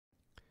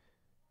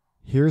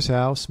Here's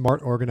how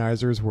Smart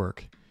Organizers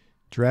work.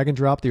 Drag and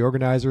drop the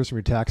organizers from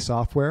your tax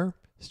software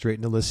straight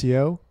into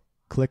Liscio.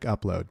 Click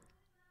Upload.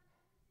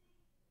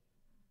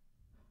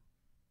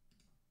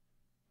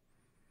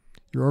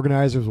 Your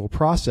organizers will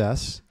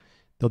process.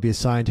 They'll be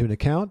assigned to an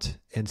account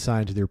and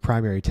assigned to their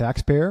primary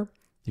taxpayer.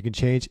 You can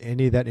change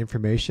any of that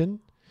information.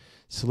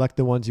 Select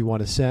the ones you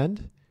want to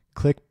send.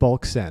 Click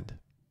Bulk Send.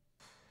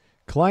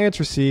 Clients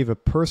receive a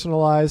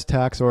personalized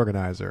tax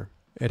organizer.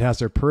 It has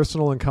their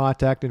personal and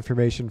contact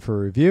information for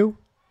review.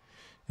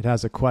 It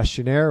has a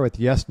questionnaire with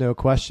yes/no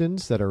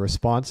questions that are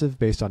responsive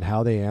based on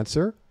how they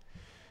answer.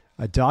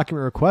 A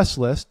document request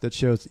list that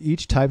shows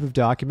each type of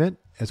document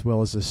as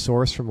well as the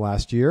source from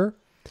last year.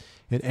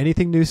 An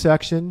anything new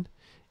section,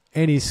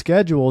 any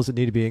schedules that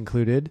need to be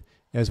included,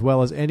 as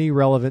well as any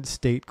relevant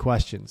state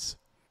questions.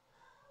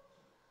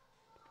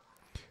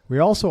 We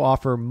also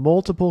offer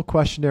multiple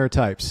questionnaire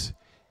types,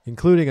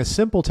 including a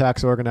simple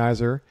tax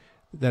organizer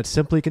that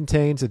simply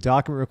contains a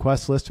document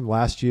request list from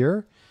last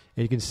year,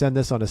 and you can send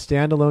this on a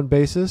standalone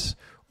basis,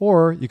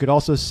 or you could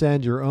also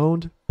send your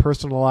own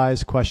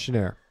personalized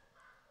questionnaire.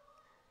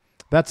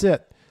 That's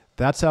it.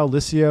 That's how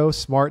Liscio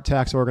Smart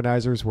Tax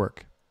Organizers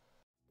work.